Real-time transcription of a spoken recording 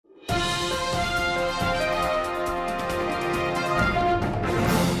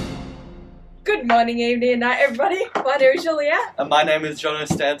morning, evening, night, everybody. My name is Juliet. And my name is Jono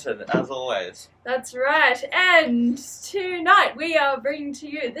Stanton, as always. That's right. And tonight we are bringing to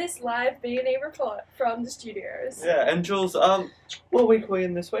you this live BNE report from the studios. Yeah, and Jules, what week are we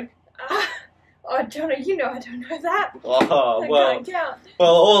in this week? Oh, Jono, you know I don't know that. Oh, I can't count.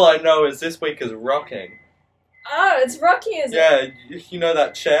 Well, all I know is this week is rocking. Oh, it's rocky, is it? Yeah, you know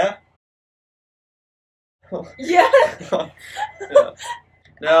that chair? Yeah. Yeah.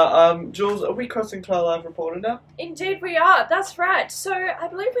 Now, Jules, are we crossing to our live reporter now? Indeed we are, that's right. So I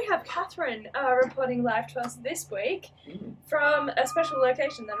believe we have Katherine reporting live to us this week from a special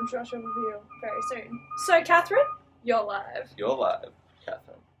location that I'm sure she'll reveal very soon. So Katherine, you're live. You're live,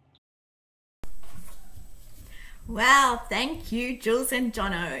 Katherine. Wow, thank you, Jules and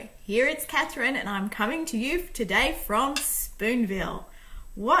Jono. Here it's Katherine, and I'm coming to you today from Spoonville.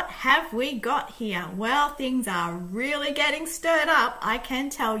 What have we got here? Well, things are really getting stirred up, I can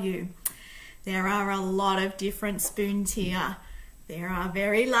tell you. There are a lot of different spoons here. There are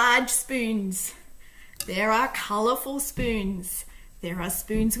very large spoons. There are colourful spoons. There are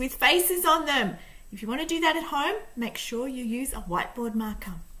spoons with faces on them. If you want to do that at home, make sure you use a whiteboard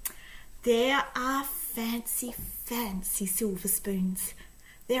marker. There are fancy silver spoons.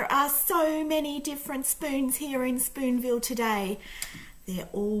 There are so many different spoons here in Spoonville today. They're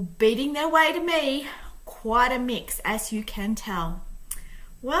all beating their way to me. Quite a mix, as you can tell.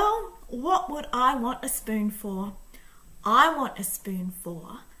 Well, what would I want a spoon for? I want a spoon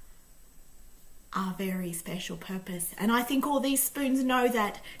for a very special purpose. And I think all these spoons know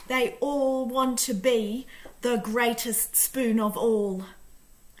that. They all want to be the greatest spoon of all.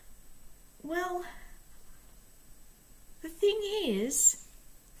 Well, the thing is,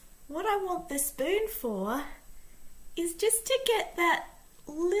 what I want the spoon for is just to get that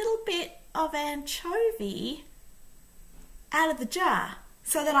little bit of anchovy out of the jar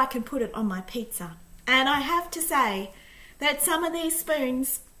so that I can put it on my pizza. And I have to say that some of these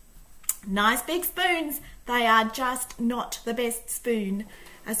spoons, nice big spoons, they are just not the best spoon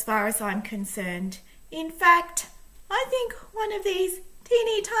as far as I'm concerned. In fact, I think one of these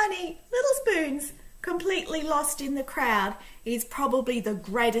teeny tiny little spoons completely lost in the crowd is probably the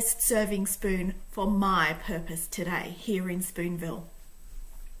greatest serving spoon for my purpose today here in Spoonville.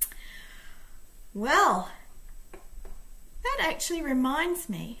 Well, that actually reminds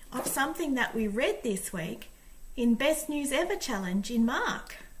me of something that we read this week in Best News Ever Challenge in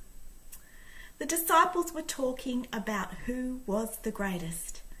Mark. The disciples were talking about who was the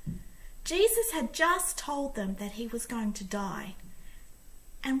greatest. Jesus had just told them that he was going to die.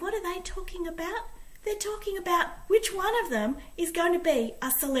 And what are they talking about? They're talking about which one of them is going to be a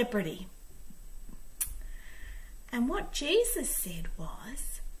celebrity. And what Jesus said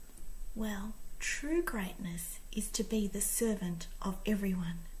was, well, true greatness is to be the servant of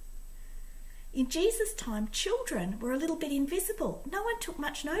everyone. In Jesus' time, children were a little bit invisible. No one took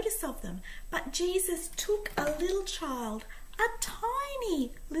much notice of them. But Jesus took a little child, a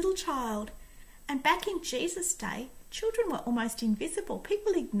tiny little child. And back in Jesus' day, children were almost invisible.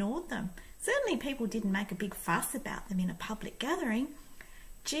 People ignored them. Certainly people didn't make a big fuss about them in a public gathering.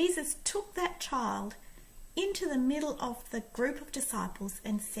 Jesus took that child into the middle of the group of disciples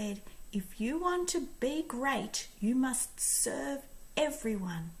and said, if you want to be great, you must serve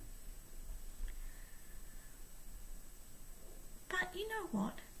everyone. But you know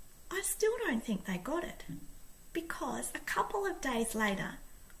what? I still don't think they got it. Because a couple of days later,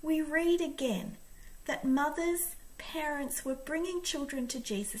 we read again that parents were bringing children to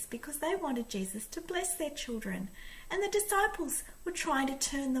Jesus because they wanted Jesus to bless their children, and the disciples were trying to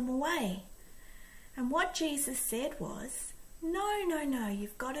turn them away. And what Jesus said was, no,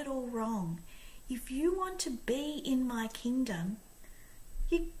 you've got it all wrong. If you want to be in my kingdom,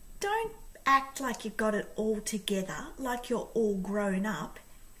 you don't act like you've got it all together, like you're all grown up.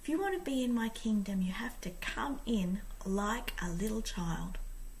 If you want to be in my kingdom, you have to come in like a little child.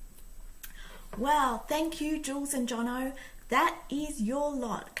 Well, thank you, Jules and Jono. That is your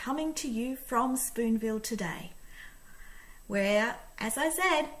lot coming to you from Spoonville today, where, as I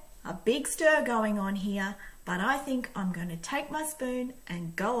said, a big stir going on here, but I think I'm going to take my spoon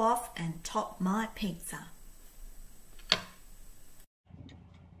and go off and top my pizza.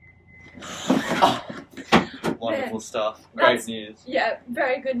 Wonderful stuff. Great news. Yeah,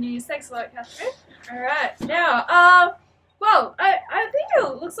 very good news. Thanks a lot, Katherine. All right, now, well, I think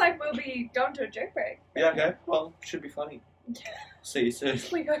it looks like we'll be going to a joke break. Yeah, okay. Well, should be funny. See you soon.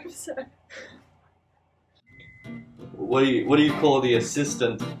 We hope so. What do you call the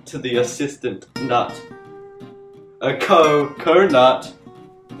assistant to the assistant nut? A co-nut.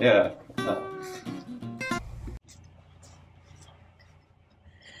 Yeah.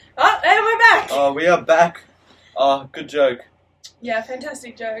 Oh, And we're back! Oh, we are back. Oh, good joke. Yeah,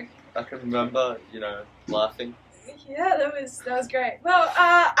 fantastic joke. I can remember, laughing. Yeah, that was great. Well,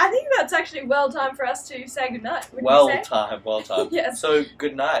 I think that's actually well time for us to say goodnight. Well time. Yes. So,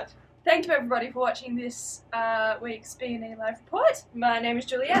 good night. Thank you everybody for watching this week's BNE Live Report. My name is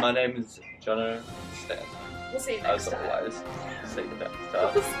Juliet. My name is Jono Stan. We'll see you next As time. always. See you next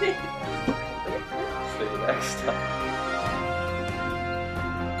time. We'll see. See you next time.